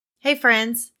Hey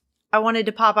friends, I wanted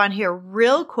to pop on here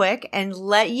real quick and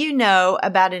let you know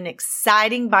about an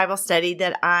exciting Bible study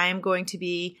that I'm going to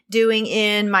be doing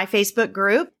in my Facebook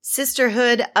group,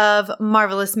 Sisterhood of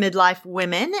Marvelous Midlife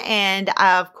Women. And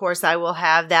of course, I will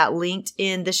have that linked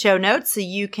in the show notes so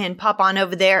you can pop on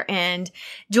over there and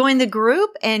join the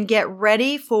group and get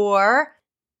ready for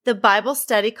the Bible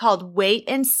study called Wait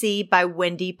and See by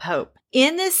Wendy Pope.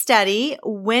 In this study,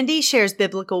 Wendy shares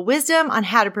biblical wisdom on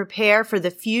how to prepare for the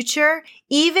future,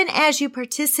 even as you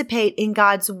participate in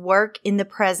God's work in the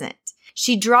present.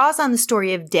 She draws on the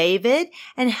story of David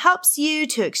and helps you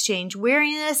to exchange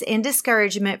weariness and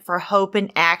discouragement for hope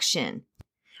and action.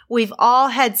 We've all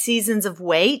had seasons of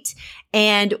wait,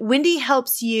 and Wendy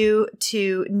helps you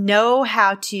to know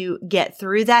how to get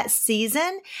through that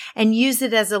season and use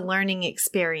it as a learning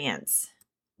experience,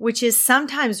 which is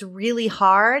sometimes really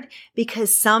hard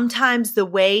because sometimes the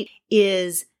wait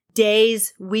is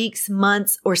days, weeks,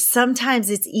 months, or sometimes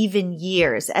it's even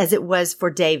years, as it was for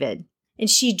David. And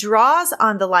she draws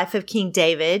on the life of King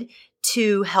David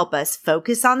to help us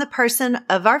focus on the person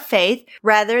of our faith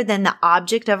rather than the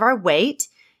object of our wait,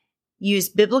 use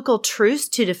biblical truths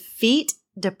to defeat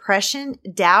depression,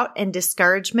 doubt, and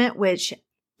discouragement, which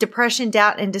depression,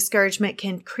 doubt, and discouragement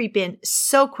can creep in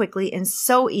so quickly and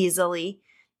so easily.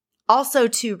 Also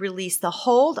to release the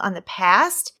hold on the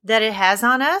past that it has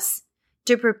on us,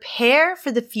 to prepare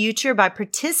for the future by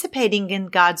participating in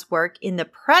God's work in the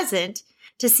present,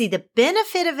 to see the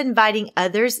benefit of inviting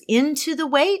others into the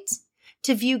wait,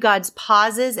 to view God's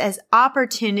pauses as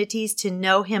opportunities to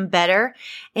know Him better,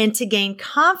 and to gain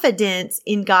confidence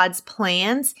in God's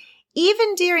plans,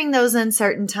 even during those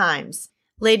uncertain times.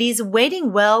 Ladies,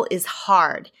 waiting well is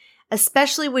hard,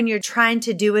 especially when you're trying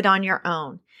to do it on your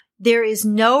own. There is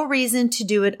no reason to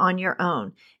do it on your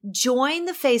own. Join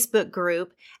the Facebook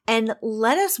group and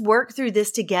let us work through this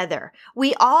together.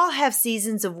 We all have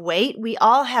seasons of wait. We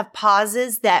all have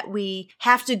pauses that we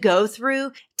have to go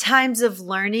through, times of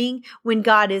learning when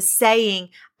God is saying,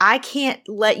 I can't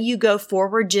let you go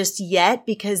forward just yet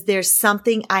because there's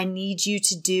something I need you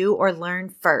to do or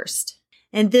learn first.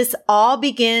 And this all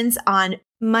begins on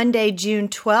Monday, June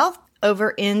 12th over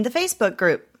in the Facebook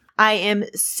group. I am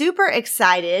super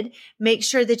excited. Make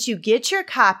sure that you get your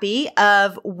copy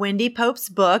of Wendy Pope's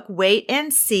book, Wait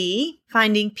and See,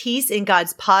 Finding Peace in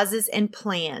God's Pauses and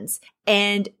Plans.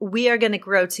 And we are going to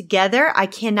grow together. I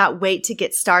cannot wait to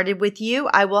get started with you.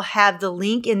 I will have the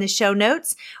link in the show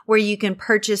notes where you can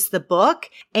purchase the book.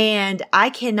 And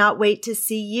I cannot wait to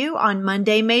see you on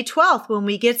Monday, May 12th when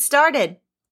we get started.